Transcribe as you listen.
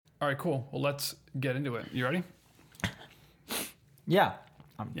All right, cool. Well, let's get into it. You ready? Yeah.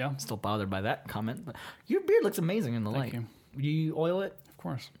 Yeah. I'm still bothered by that comment. But your beard looks amazing in the light. you. Do you oil it? Of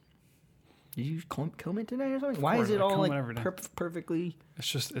course. Did you comb it today or something? Why course, is it I all comb like it every day. perfectly?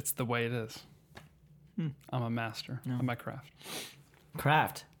 It's the way it is. I'm a master of my craft.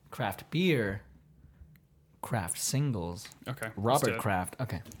 Craft beer. Craft singles. Okay. let's do Robert it. Kraft.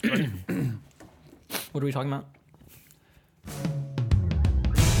 Okay. What are we talking about?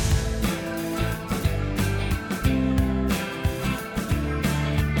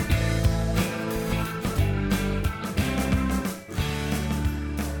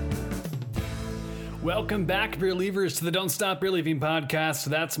 Welcome back, beer leavers, to the Don't Stop Beer Leaving podcast.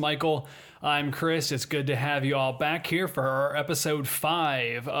 That's Michael. I'm Chris. It's good to have you all back here for our episode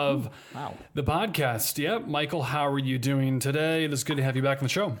 5 of the podcast. Yep. Michael, how are you doing today? It is good to have you back on the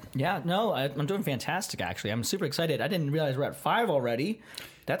show. Yeah, no, I'm doing fantastic, actually. I'm super excited. I didn't realize we're at 5 already.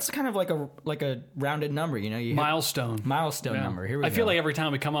 That's kind of like a rounded number, you know? Milestone Yeah. Number. Here we go. I feel like every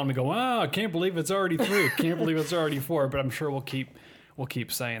time we come on, we go, wow, I can't believe it's already 3. Can't believe it's already 4. But I'm sure we'll keep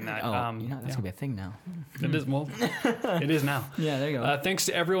saying that. Oh, that's going to be a thing now. It is, well, it is now. Yeah, there you go. Thanks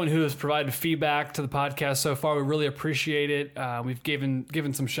to everyone who has provided feedback to the podcast so far. We really appreciate it. We've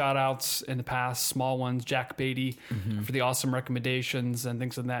given some shout outs in the past, small ones, Jack Beatty for the awesome recommendations and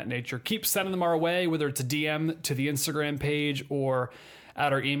things of that nature. Keep sending them our way, whether it's a DM to the Instagram page or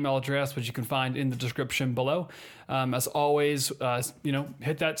at our email address, which you can find in the description below. As always,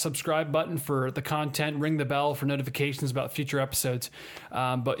 hit that subscribe button for the content, ring the bell for notifications about future episodes.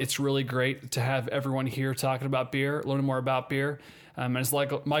 But it's really great to have everyone here talking about beer, learning more about beer. And it's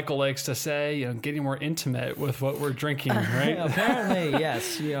like Michael likes to say, getting more intimate with what we're drinking, right? Apparently,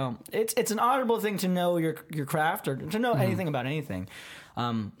 yes. It's an honorable thing to know your craft or to know anything about anything.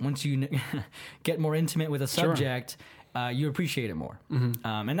 Once you get more intimate with a subject, you appreciate it more.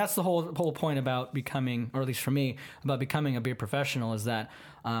 And that's the whole point about becoming, or at least for me, about becoming a beer professional is that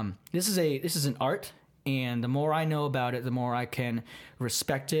this is an art, and the more I know about it, the more I can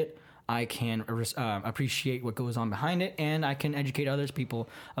respect it. I can appreciate what goes on behind it, and I can educate people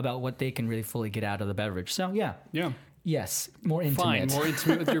about what they can really fully get out of the beverage. So yeah. Yes, more intimate. Fine, more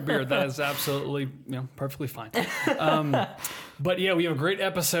intimate with your beer. That is absolutely, perfectly fine. But yeah, we have a great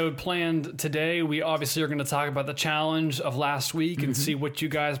episode planned today. We obviously are going to talk about the challenge of last week and see what you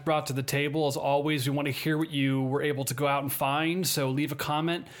guys brought to the table. As always, we want to hear what you were able to go out and find. So leave a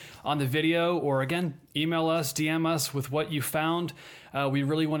comment on the video, or again, email us, DM us with what you found. We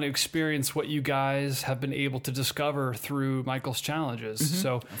really want to experience what you guys have been able to discover through Michael's challenges.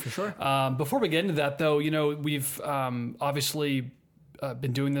 So for sure. Before we get into that, though, we've obviously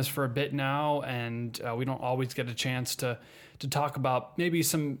been doing this for a bit now, and we don't always get a chance to talk about maybe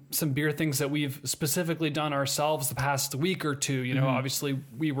some beer things that we've specifically done ourselves the past week or two. Obviously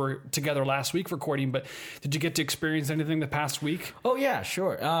we were together last week recording, but did you get to experience anything the past week? Oh yeah,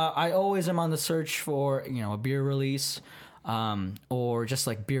 sure. I always am on the search for a beer release, or just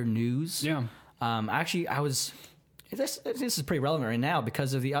like beer news. Yeah. Actually, this is pretty relevant right now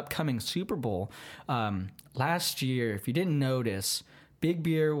because of the upcoming Super Bowl. Last year, if you didn't notice, Big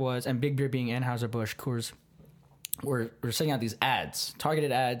Beer and Big Beer being Anheuser-Busch, Coors, were sending out these ads,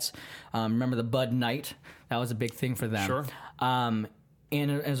 targeted ads. Remember the Bud Night? That was a big thing for them. Sure. And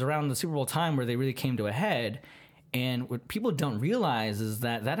it was around the Super Bowl time where they really came to a head. And what people don't realize is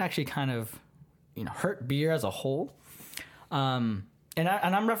that actually kind of hurt beer as a whole. And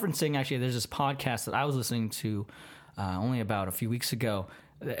I'm referencing, actually, there's this podcast that I was listening to only about a few weeks ago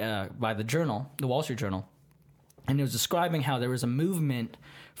by the Wall Street Journal. And it was describing how there was a movement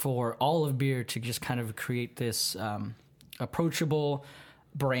for all of beer to just kind of create this approachable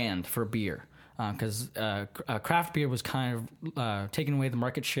brand for beer. Because craft beer was kind of taking away the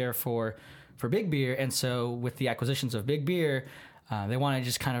market share for Big Beer. And so with the acquisitions of Big Beer, they want to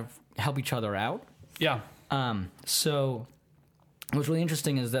just kind of help each other out. Yeah. So what's really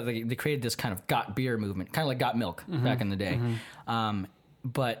interesting is that they created this kind of got beer movement, kind of like got milk back in the day.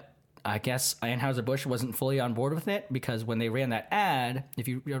 But I guess Anheuser-Busch wasn't fully on board with it, because when they ran that ad, if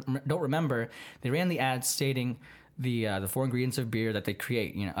you don't remember, they ran the ad stating the 4 ingredients of beer that they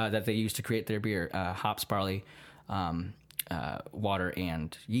create, that they use to create their beer: hops, barley, water,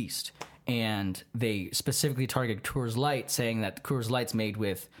 and yeast. And they specifically targeted Coors Light, saying that Coors Light's made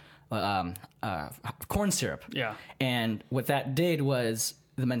with corn syrup. Yeah. And what that did was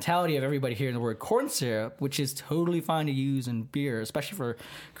the mentality of everybody hearing the word corn syrup, which is totally fine to use in beer, especially for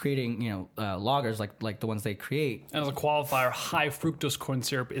creating, lagers like the ones they create. And as a qualifier, high fructose corn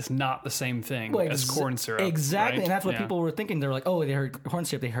syrup is not the same thing as corn syrup. Exactly, right? and that's what people were thinking. They were like, oh, they heard corn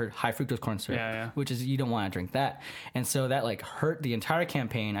syrup, they heard high fructose corn syrup, which is, you don't want to drink that. And so that like hurt the entire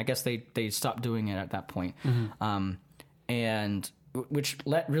campaign. I guess they stopped doing it at that point. And which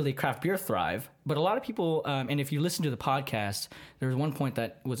let really craft beer thrive. But a lot of people, and if you listen to the podcast, there was one point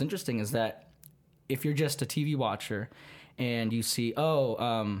that was interesting, is that if you're just a TV watcher and you see,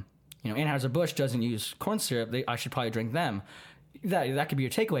 Anheuser-Busch doesn't use corn syrup, I should probably drink them. That could be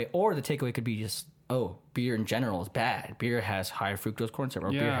your takeaway, or the takeaway could be just, beer in general is bad. Beer has high fructose corn syrup,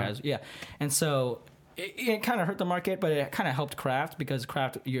 or beer has, And so it kind of hurt the market, but it kind of helped craft, because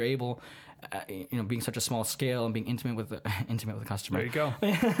craft, you're able, being such a small scale and being intimate with the customer. There you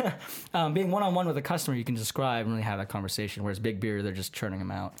go. Being one-on-one with a customer, you can describe and really have that conversation, whereas big beer, they're just churning them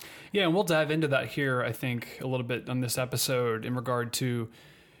out. Yeah, and we'll dive into that here, I think, a little bit on this episode in regard to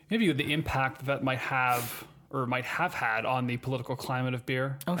maybe the impact that might have or might have had on the political climate of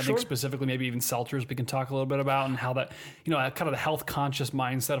beer. I think specifically maybe even seltzers we can talk a little bit about, and how that, kind of the health conscious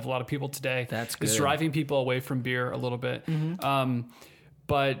mindset of a lot of people today is driving people away from beer a little bit.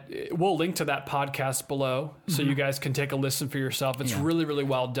 But we'll link to that podcast below so you guys can take a listen for yourself. It's really, really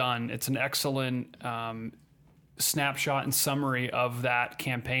well done. It's an excellent snapshot and summary of that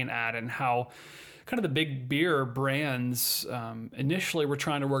campaign ad, and how kind of the big beer brands initially were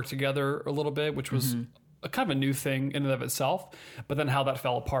trying to work together a little bit, which was a kind of a new thing in and of itself, but then how that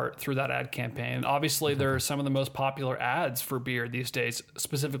fell apart through that ad campaign. And obviously there are some of the most popular ads for beer these days,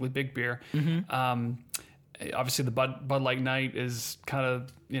 specifically big beer. Obviously the Bud Light Night is kind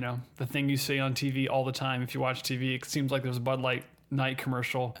of, the thing you see on TV all the time. If you watch TV, it seems like there's a Bud Light Night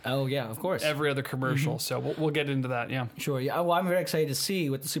commercial. Oh yeah, of course. Every other commercial. So we'll get into that. Yeah. Sure. Yeah. Well, I'm very excited to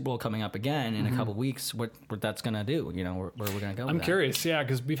see with the Super Bowl coming up again in a couple of weeks, what that's going to do, where we're going to go. I'm curious. Yeah.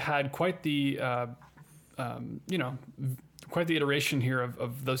 Cause we've had quite the, quite the iteration here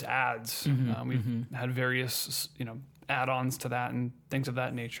of those ads. We've had various, add-ons to that and things of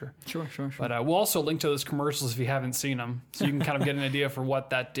that nature. Sure. But we'll also link to those commercials if you haven't seen them, so you can kind of get an idea for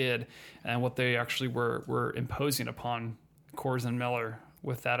what that did and what they actually were imposing upon Coors and Miller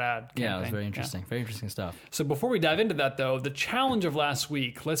with that ad campaign. Yeah, it was very interesting. Very interesting stuff. So before we dive into that, though, the challenge of last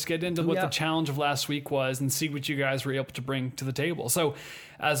week, let's get into what the challenge of last week was and see what you guys were able to bring to the table. So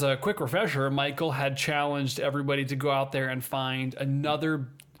as a quick refresher, Michael had challenged everybody to go out there and find another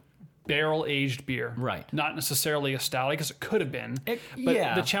barrel-aged beer. Right. Not necessarily a stout, because it could have been.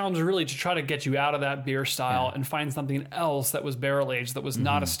 But the challenge was really to try to get you out of that beer style and find something else that was barrel-aged, that was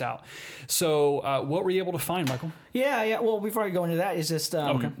not a stout. So what were you able to find, Michael? Yeah. Well, before I go into that, is just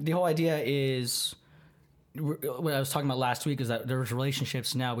the whole idea is, what I was talking about last week, is that there's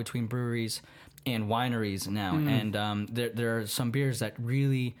relationships now between breweries and wineries now. And there are some beers that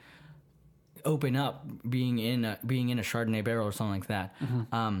really open up being in a Chardonnay barrel or something like that.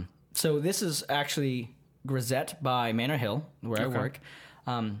 So this is actually Grisette by Manor Hill, where I work.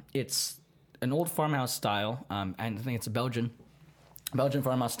 It's an old farmhouse style. I think it's a Belgian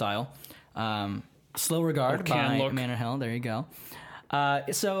farmhouse style. Slow Regard by Manor Hill. There you go.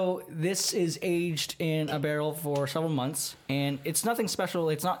 So this is aged in a barrel for several months, and it's nothing special.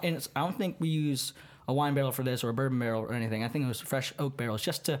 It's not. I don't think we use a wine barrel for this or a bourbon barrel or anything. I think it was fresh oak barrels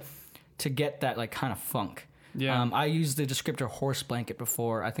just to get that like kind of funk. Yeah. I used the descriptor horse blanket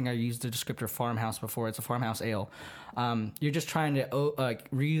before. I think I used the descriptor farmhouse before. It's a farmhouse ale. You're just trying to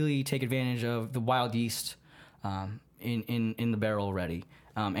really take advantage of the wild yeast in the barrel already,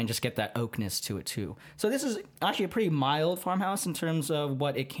 and just get that oakness to it too. So this is actually a pretty mild farmhouse in terms of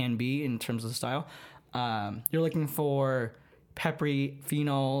what it can be in terms of the style. You're looking for peppery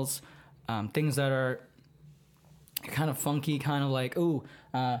phenols, things that are kind of funky, kind of like,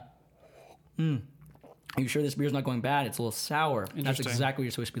 are you sure this beer's not going bad? It's a little sour. That's exactly what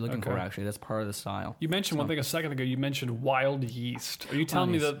you're supposed to be looking for, actually. That's part of the style. You mentioned one thing a second ago. You mentioned wild yeast. Are you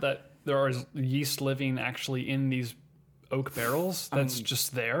telling me that there is yeast living actually in these oak barrels that's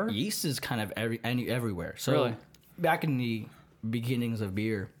just there? Yeast is kind of everywhere. So really? Back in the beginnings of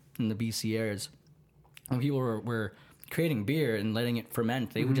beer, in the BC eras, when people were creating beer and letting it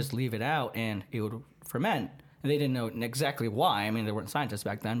ferment, they would just leave it out and it would ferment. And they didn't know exactly why. I mean, they weren't scientists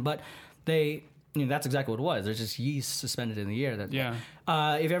back then, but that's exactly what it was. There's just yeast suspended in the air. If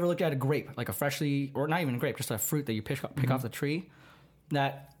you ever looked at a grape, like a freshly, or not even a grape, just a fruit that you pick off the tree,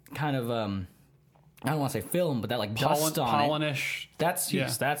 that kind of, I don't want to say film, but that like dust on pollenish. That's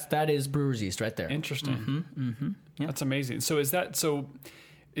yeast. That is brewer's yeast right there. Interesting. Yeah. That's amazing. So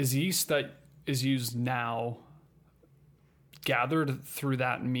is yeast that is used now gathered through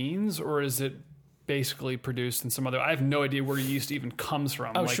that means, or is it basically produced in some other? I have no idea where yeast even comes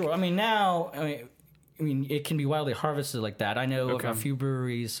from. Oh, sure. I mean, now, I mean, it can be widely harvested like that. I know of a few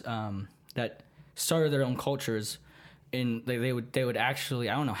breweries that started their own cultures, and they would actually,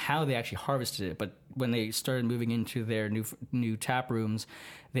 I don't know how they actually harvested it, but when they started moving into their new tap rooms,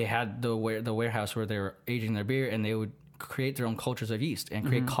 they had the warehouse where they were aging their beer, and they would create their own cultures of yeast and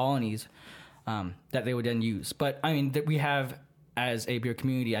create colonies that they would then use. But I mean, we have, as a beer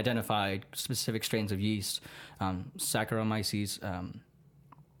community, identified specific strains of yeast, Saccharomyces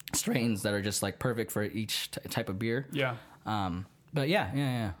strains that are just like perfect for each type of beer. Yeah. But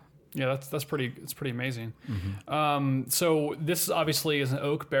yeah. Yeah, that's pretty. It's pretty amazing. So this obviously is an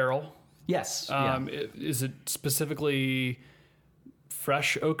oak barrel. Yes. Is it specifically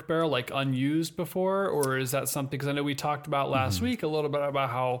fresh oak barrel, like unused before, or is that something? Because I know we talked about last week a little bit about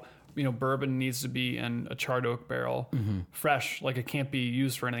how bourbon needs to be in a charred oak barrel, fresh, like it can't be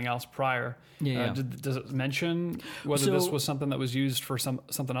used for anything else prior. Does it mention whether this was something that was used for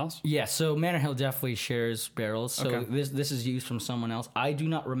something else? Yeah, so Manor Hill definitely shares barrels. So this is used from someone else. I do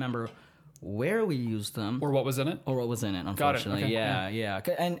not remember where we used them. Or what was in it? Unfortunately. Got it. Okay. Yeah.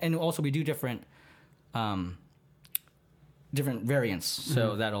 And also we do different variants.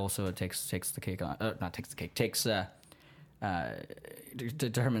 So that also takes the cake on, not takes the cake,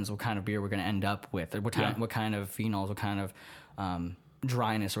 determines what kind of beer we're going to end up with, or what kind of phenols, what kind of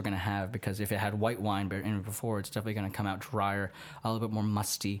dryness we're going to have. Because if it had white wine in it before, it's definitely going to come out drier, a little bit more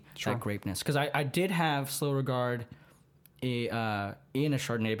musty, that grapeness. Because I did have Slow Regard in a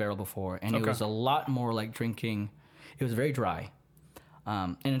Chardonnay barrel before, and it was a lot more like drinking. It was very dry,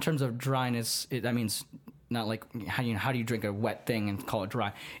 and in terms of dryness, that means not like how do you drink a wet thing and call it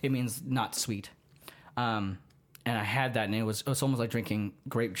dry? It means not sweet. And I had that, and it was almost like drinking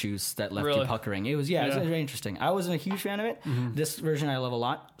grape juice that left you puckering. It was very interesting. I wasn't a huge fan of it. This version I love a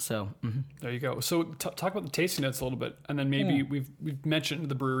lot. So there you go. So talk about the tasting notes a little bit, and then maybe we've mentioned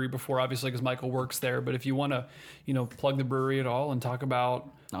the brewery before, obviously, because Michael works there. But if you want to, plug the brewery at all and talk about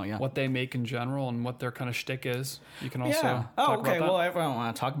what they make in general and what their kind of shtick is, you can also. Yeah. Oh, okay. Well, I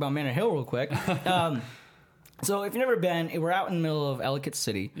want to talk about Manor Hill real quick. So if you've never been, we're out in the middle of Ellicott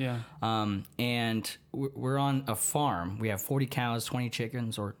City. Yeah. And we're on a farm. We have 40 cows, 20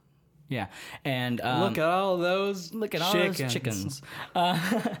 chickens, and look at all those chickens.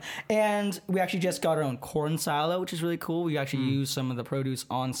 And we actually just got our own corn silo, which is really cool. We actually use some of the produce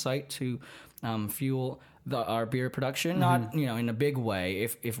on site to fuel our beer production. Not in a big way.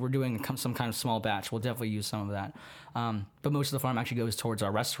 If we're doing some kind of small batch, we'll definitely use some of that. But most of the farm actually goes towards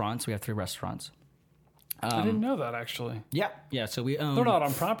our restaurants. We have 3 restaurants. I didn't know that, actually. Yeah. So we own. They're not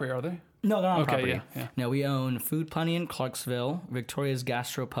on property, are they? No, they're not on property. Yeah. No, we own Food Plenty in Clarksville, Victoria's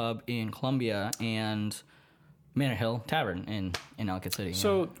Gastropub in Columbia, and Manor Hill Tavern in Ellicott City.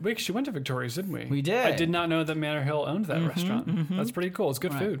 So we actually went to Victoria's, didn't we? We did. I did not know that Manor Hill owned that restaurant. That's pretty cool. It's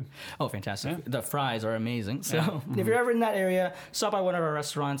good food. Oh, fantastic! Yeah. The fries are amazing. So if you're ever in that area, stop by one of our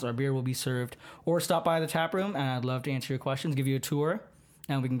restaurants. Our beer will be served, or stop by the tap room, and I'd love to answer your questions, give you a tour.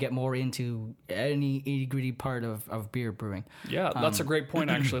 And we can get more into any itty-gritty part of beer brewing. Yeah, that's a great point,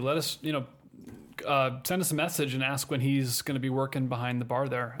 actually. Let us, send us a message and ask when he's going to be working behind the bar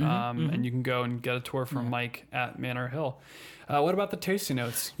there. And you can go and get a tour from Mike at Manor Hill. What about the tasting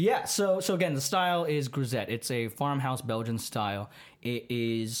notes? Yeah, so again, the style is Grisette. It's a farmhouse Belgian style. It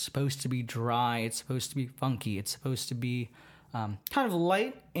is supposed to be dry. It's supposed to be funky. It's supposed to be kind of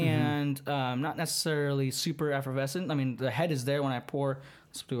light and not necessarily super effervescent. I mean, the head is there when I pour.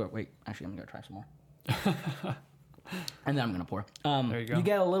 Let's do it. Wait, actually, I'm going to try some more. And then I'm going to pour. There you go. You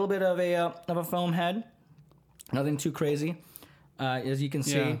get a little bit of a foam head. Nothing too crazy, as you can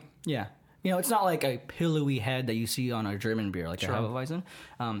see. Yeah. It's not like a pillowy head that you see on a German beer, like a Hefeweizen.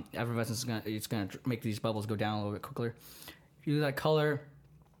 Effervescence is going to make these bubbles go down a little bit quicker. If you do that color,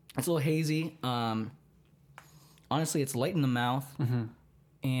 it's a little hazy. Honestly, it's light in the mouth,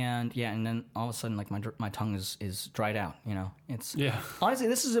 and then all of a sudden, like my tongue is dried out. It's honestly,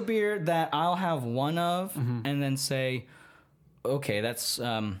 this is a beer that I'll have one of, and then say, okay, that's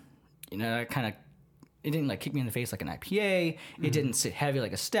that kind of, it didn't like kick me in the face like an IPA. It didn't sit heavy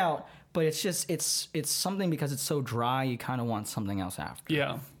like a stout, but it's just it's something because it's so dry. You kind of want something else after.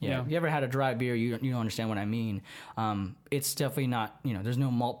 Yeah. If you ever had a dry beer, you understand what I mean. It's definitely not, there's no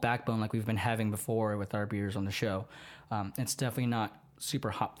malt backbone like we've been having before with our beers on the show. It's definitely not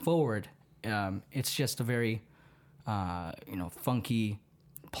super hop forward. It's just a very, funky,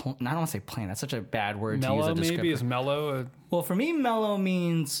 I don't want to say plain. That's such a bad word to use Mellow a descriptor. maybe is mellow. Well, for me, mellow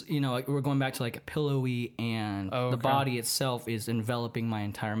means, like we're going back to like a pillowy, and the body itself is enveloping my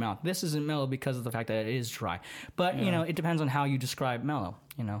entire mouth. This isn't mellow because of the fact that it is dry. But, it depends on how you describe mellow,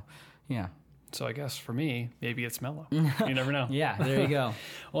 Yeah. So I guess for me, maybe it's mellow. You never know. Yeah, there you go.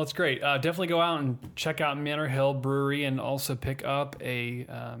 Well, it's great. Definitely go out and check out Manor Hill Brewery and also pick up a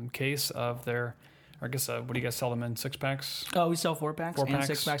case of their, I guess, what do you guys sell them in? 6-packs? Oh, we sell 4-packs and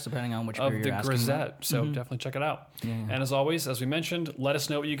 6-packs, depending on which beer you're asking. Of the Grisette. So definitely check it out. Yeah. And as always, as we mentioned, let us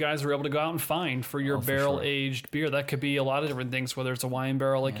know what you guys are able to go out and find for your barrel-aged beer. That could be a lot of different things, whether it's a wine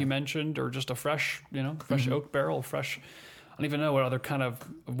barrel like you mentioned, or just a fresh, fresh oak barrel, fresh... I don't even know what other kind of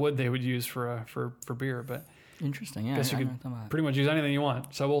wood they would use for beer, but... Interesting, yeah. I guess you could pretty much use anything you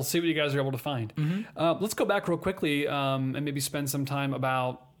want. So we'll see what you guys are able to find. Let's go back real quickly and maybe spend some time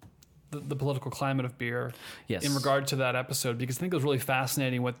about the political climate of beer in regard to that episode, because I think it was really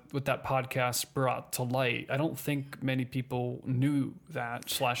fascinating what that podcast brought to light. I don't think many people knew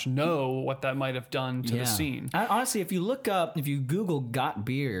that / know what that might have done to the scene. Honestly, if you Google Got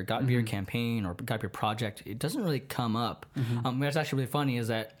Beer campaign or Got Beer project, it doesn't really come up. What's actually really funny is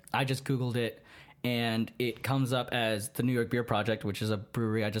that I just Googled it, and it comes up as the New York Beer Project, which is a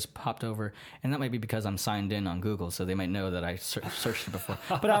brewery I just popped over. And that might be because I'm signed in on Google, so they might know that I searched it before.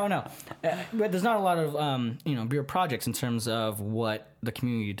 But I don't know. But there's not a lot of beer projects in terms of what the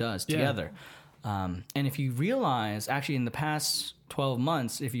community does together. And if you realize, actually, in the past 12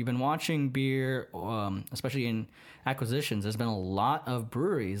 months, if you've been watching beer, especially in acquisitions, there's been a lot of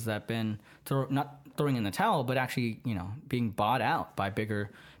breweries that have been not throwing in the towel, but actually, being bought out by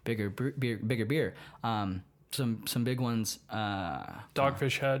bigger beer. Some big ones.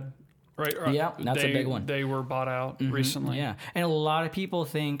 Dogfish Head, right? Yeah, that's a big one. They were bought out recently. Yeah, and a lot of people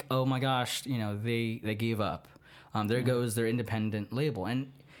think, oh my gosh, they gave up. There goes their independent label.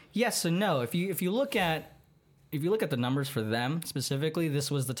 And yes and no. If you look at the numbers for them specifically,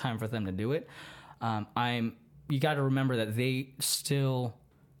 this was the time for them to do it. You got to remember that they still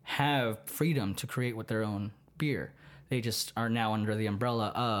have freedom to create with their own beer. They just are now under the umbrella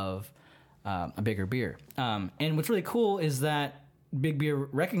of a bigger beer. And what's really cool is that Big Beer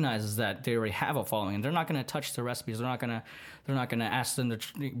recognizes that they already have a following, and they're not going to touch the recipes. They're not going to ask them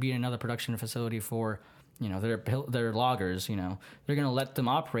to be in another production facility for their lagers. They're going to let them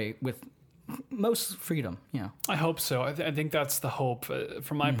operate with most freedom. I hope so. I think that's the hope.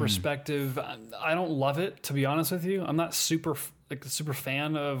 From my perspective, I don't love it, to be honest with you. I'm not super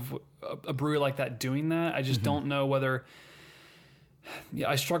fan of a brewery like that doing that. I just don't know whether... Yeah,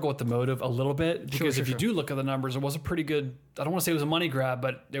 I struggle with the motive a little bit, because if you do look at the numbers, it was a pretty good... I don't want to say it was a money grab,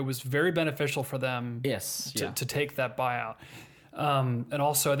 but it was very beneficial for them to take that buyout. And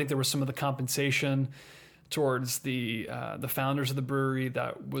also, I think there was some of the compensation towards the founders of the brewery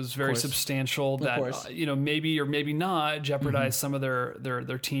that was very substantial. That maybe or maybe not jeopardized some of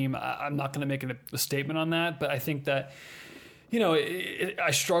their team. I'm not going to make a statement on that, but I think that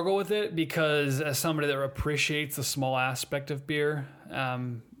I struggle with it, because as somebody that appreciates the small aspect of beer,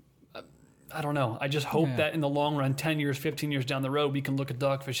 I don't know. I just hope that in the long run, 10 years, 15 years down the road, we can look at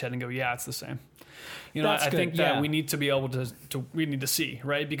Dogfish Head and go, yeah, it's the same. I think that we need to be able we need to see,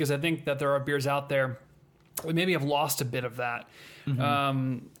 right? Because I think that there are beers out there we maybe have lost a bit of that. I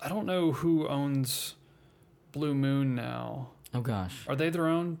don't know who owns Blue Moon now. Oh gosh, are they their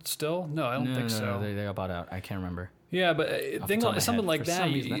own still? No, I don't think so. No, they got bought out. I can't remember. Yeah, but something like that,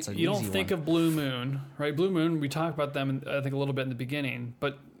 you don't think of Blue Moon, right? Blue Moon, we talked about them, I think, a little bit in the beginning,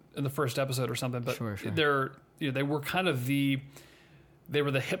 but in the first episode or something. But sure. They were kind of they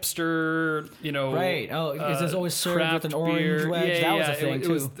were the hipster, right? Oh, because it's always served with an orange wedge. That was a thing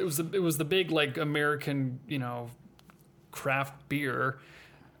too. It was the big American, craft beer,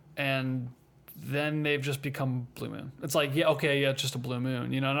 and then they've just become Blue Moon. It's like, it's just a Blue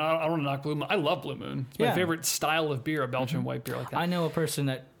Moon. And I don't want to knock Blue Moon. I love Blue Moon. It's my favorite style of beer, a Belgian white beer like that. I know a person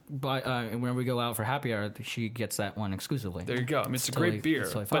that, when we go out for happy hour, she gets that one exclusively. There you go. I mean, it's a great beer.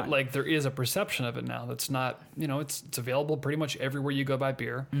 But there is a perception of it now that's not, it's available pretty much everywhere you go buy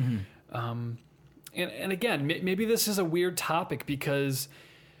beer. And again, maybe this is a weird topic because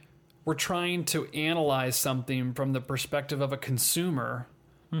we're trying to analyze something from the perspective of a consumer.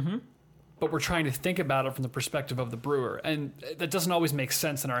 But we're trying to think about it from the perspective of the brewer. And that doesn't always make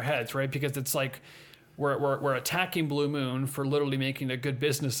sense in our heads, right? Because it's like we're attacking Blue Moon for literally making a good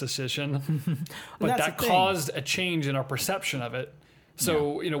business decision, but that caused a change in our perception of it.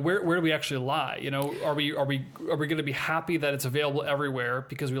 So, where do we actually lie? Are we going to be happy that it's available everywhere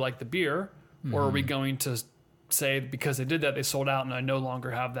because we like the beer, or are we going to say because they did that, they sold out, and I no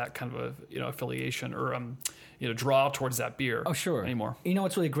longer have that kind of a affiliation or draw towards that beer. Oh, sure. Anymore. You know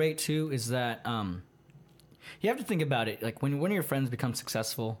what's really great too is that you have to think about it. Like when one of your friends becomes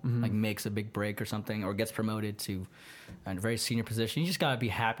successful, like makes a big break or something, or gets promoted to a very senior position, you just gotta be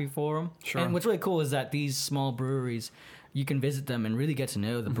happy for them. Sure. And what's really cool is that these small breweries, you can visit them and really get to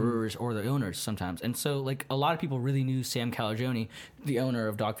know the brewers or the owners sometimes. And so, like, a lot of people really knew Sam Calagione, the owner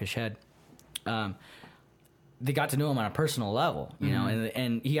of Dogfish Head. They got to know him on a personal level, you know,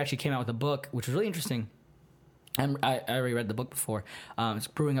 and he actually came out with a book, which was really interesting. And I already read the book before. It's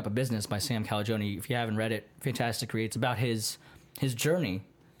Brewing Up a Business by Sam Calagione. If you haven't read it, fantastic read. It's about his journey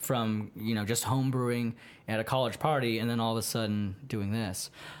from, just home brewing at a college party and then all of a sudden doing this.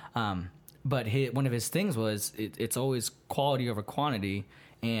 But one of his things was it's always quality over quantity,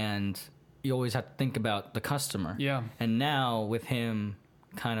 and you always have to think about the customer. Yeah. And now with him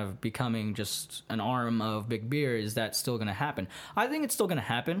kind of becoming just an arm of Big Beer, is that still going to happen? I think it's still going to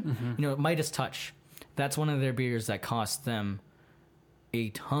happen. Midas Touch. That's one of their beers that cost them a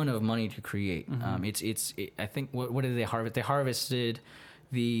ton of money to create. I think what did they harvest? They harvested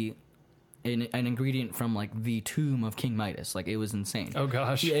an ingredient from like the tomb of King Midas. Like, it was insane. Oh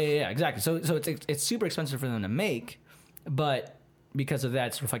gosh. Yeah, exactly. So it's super expensive for them to make, but because of that,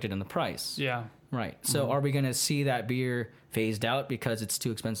 it's reflected in the price. Yeah. Right. So are we going to see that beer phased out because it's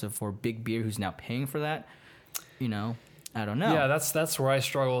too expensive for Big Beer, who's now paying for that? I don't know. Yeah, that's where I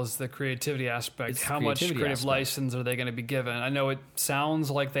struggle, is the creativity aspect. It's How the much creativity creative aspect. license are they going to be given? I know it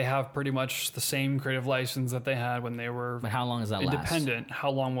sounds like they have pretty much the same creative license that they had when they were But how long does that last? independent. How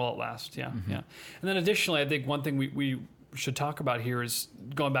long will it last? Yeah, yeah. And then additionally, I think one thing we should talk about here is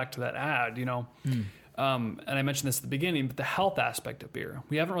going back to that ad, and I mentioned this at the beginning, but the health aspect of beer.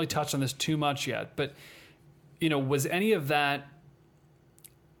 We haven't really touched on this too much yet, but, was any of that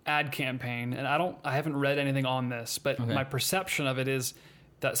ad campaign, and I haven't read anything on this, but my perception of it is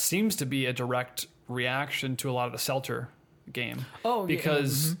that seems to be a direct reaction to a lot of the seltzer game. Oh,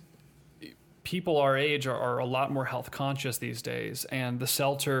 because people our age are a lot more health conscious these days, and the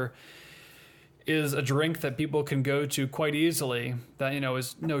seltzer is a drink that people can go to quite easily that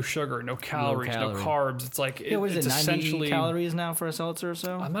is no sugar, no calories, no carbs. It's like what is it's it, 90 essentially calories now for a seltzer or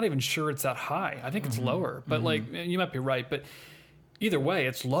so? I'm not even sure it's that high. I think it's lower, but like, you might be right, but either way,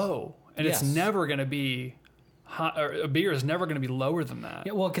 it's low, and it's never going to be high, or a beer is never going to be lower than that.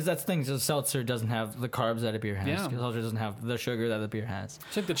 Yeah, well, because that's the thing. So seltzer doesn't have the carbs that a beer has. Yeah. Seltzer doesn't have the sugar that the beer has. So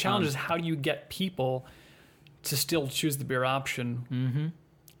I think the challenge is, how do you get people to still choose the beer option,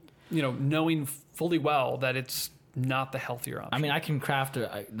 knowing fully well that it's not the healthier option? I mean, I can craft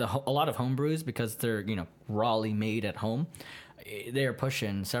a lot of home brews because they're, rawly made at home. They're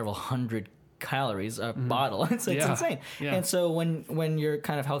pushing several hundred calories a bottle. It's insane. Yeah. And so when you're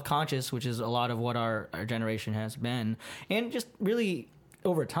kind of health conscious, which is a lot of what our generation has been, and just really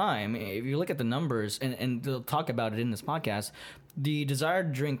over time, if you look at the numbers, and they'll talk about it in this podcast, the desire to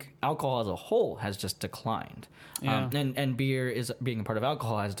drink alcohol as a whole has just declined. Yeah. And beer is being a part of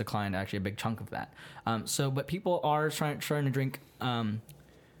alcohol has declined actually a big chunk of that. But people are trying to drink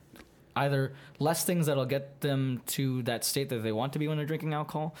either less things that'll get them to that state that they want to be when they're drinking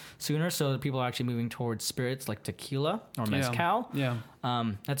alcohol sooner. So people are actually moving towards spirits like tequila or mezcal. Yeah.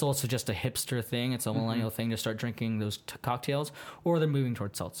 That's also just a hipster thing. It's a millennial thing to start drinking those cocktails, or they're moving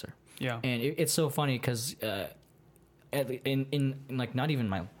towards seltzer. Yeah. And it's so funny because in like, not even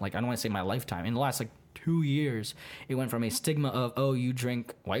my, like, I don't want to say my lifetime, in the last like 2 years, it went from a stigma of, oh, you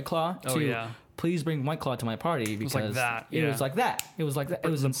drink White Claw, to please bring White Claw to my party, because it was like that. It was like that. It was like that. It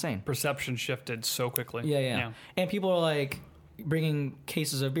was insane. Perception shifted so quickly. Yeah. And people are like bringing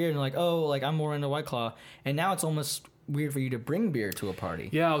cases of beer and they're like, oh, like, I'm more into White Claw. And now it's almost weird for you to bring beer to a party.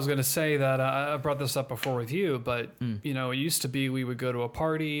 Yeah, I was going to say that I brought this up before with you, but it used to be we would go to a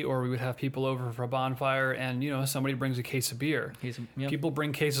party or we would have people over for a bonfire, and somebody brings a case of beer. People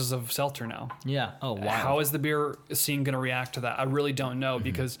bring cases of seltzer now. Yeah. Oh, wow. How is the beer scene going to react to that? I really don't know,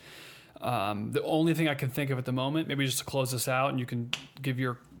 because the only thing I can think of at the moment, maybe just to close this out, and you can give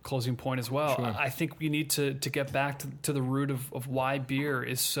your closing point as well. Sure. I think we need to get back to the root of why beer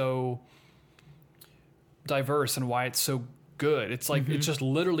is so diverse and why it's so good. It's like, it's just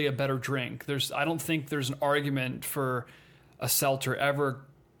literally a better drink. I don't think there's an argument for a seltzer ever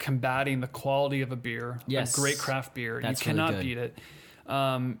combating the quality of a beer. Yes. A great craft beer. That's you cannot really beat it.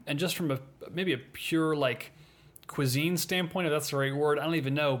 And just from maybe a pure like cuisine standpoint, if that's the right word, I don't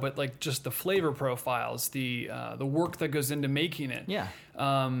even know, but like just the flavor profiles, the work that goes into making it. Yeah.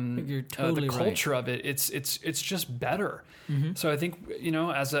 You're totally the culture of it, it's just better. So I think,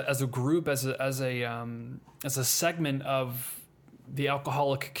 as a group, as a segment of the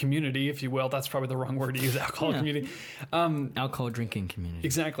alcoholic community, if you will. That's probably the wrong word to use, alcoholic community. Alcohol drinking community.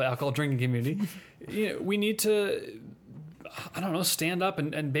 Exactly, alcohol drinking community. We need to, I don't know, stand up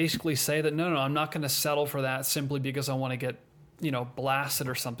and basically say that, no, I'm not going to settle for that simply because I want to get, blasted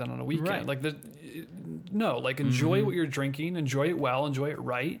or something on a weekend. Right. Like, enjoy what you're drinking, enjoy it well, enjoy it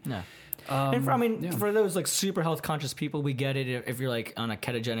right. Yeah. And for those like super health conscious people, we get it. If you're like on a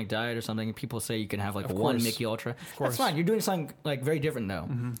ketogenic diet or something, people say you can have like one Mickey Ultra. That's fine. You're doing something like very different though.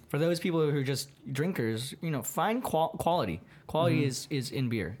 For those people who are just drinkers, find quality. Quality is in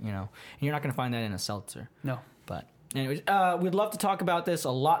beer, and you're not going to find that in a seltzer. No. But anyways, we'd love to talk about this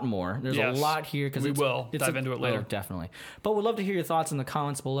a lot more. There's a lot here because we will dive into it later. Oh, definitely. But we'd love to hear your thoughts in the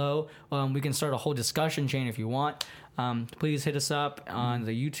comments below. We can start a whole discussion chain if you want. Please hit us up on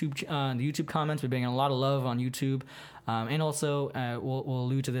the YouTube comments. We're bringing a lot of love on YouTube, and also we'll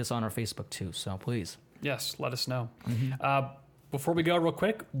allude to this on our Facebook too. So please, yes, let us know. Before we go, real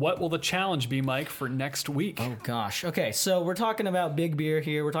quick, what will the challenge be, Mike, for next week? Oh gosh. Okay, so we're talking about big beer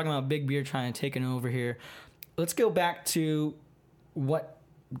here. We're talking about big beer trying to take it over here. Let's go back to what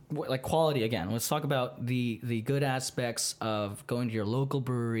like quality again. Let's talk about the good aspects of going to your local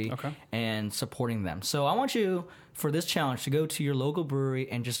brewery and supporting them. So I want you for this challenge to go to your local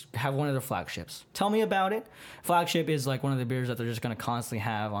brewery and just have one of their flagships. Tell me about it. Flagship is like one of the beers that they're just going to constantly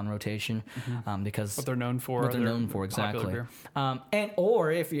have on rotation because what they're known for. What they're known for, exactly.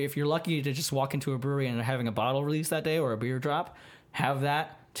 Or if you're lucky to just walk into a brewery and they're having a bottle release that day or a beer drop, have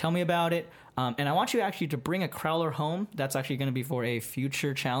that. Tell me about it. And I want you actually to bring a crowler home. That's actually going to be for a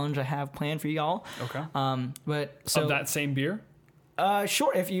future challenge I have planned for y'all. Okay. But so of that same beer?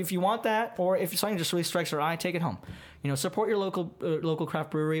 Sure. If you want that, or if something just really strikes your eye, take it home. Support your local craft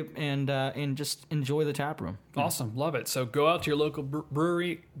brewery and just enjoy the tap room. Awesome, love it. So go out to your local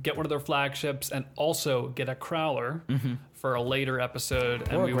brewery, get one of their flagships, and also get a crowler for a later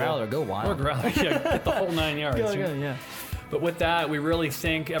episode. Or a growler, go wild. Or a growler, get the whole 9 yards. Yeah. But with that, we really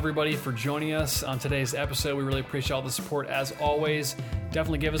thank everybody for joining us on today's episode. We really appreciate all the support as always.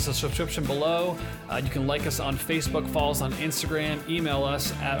 Definitely give us a subscription below. You can like us on Facebook, follow us on Instagram, email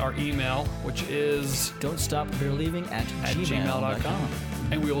us at our email, which is don'tstopbeerleaving@gmail.com.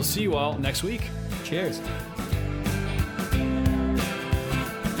 And we will see you all next week. Cheers.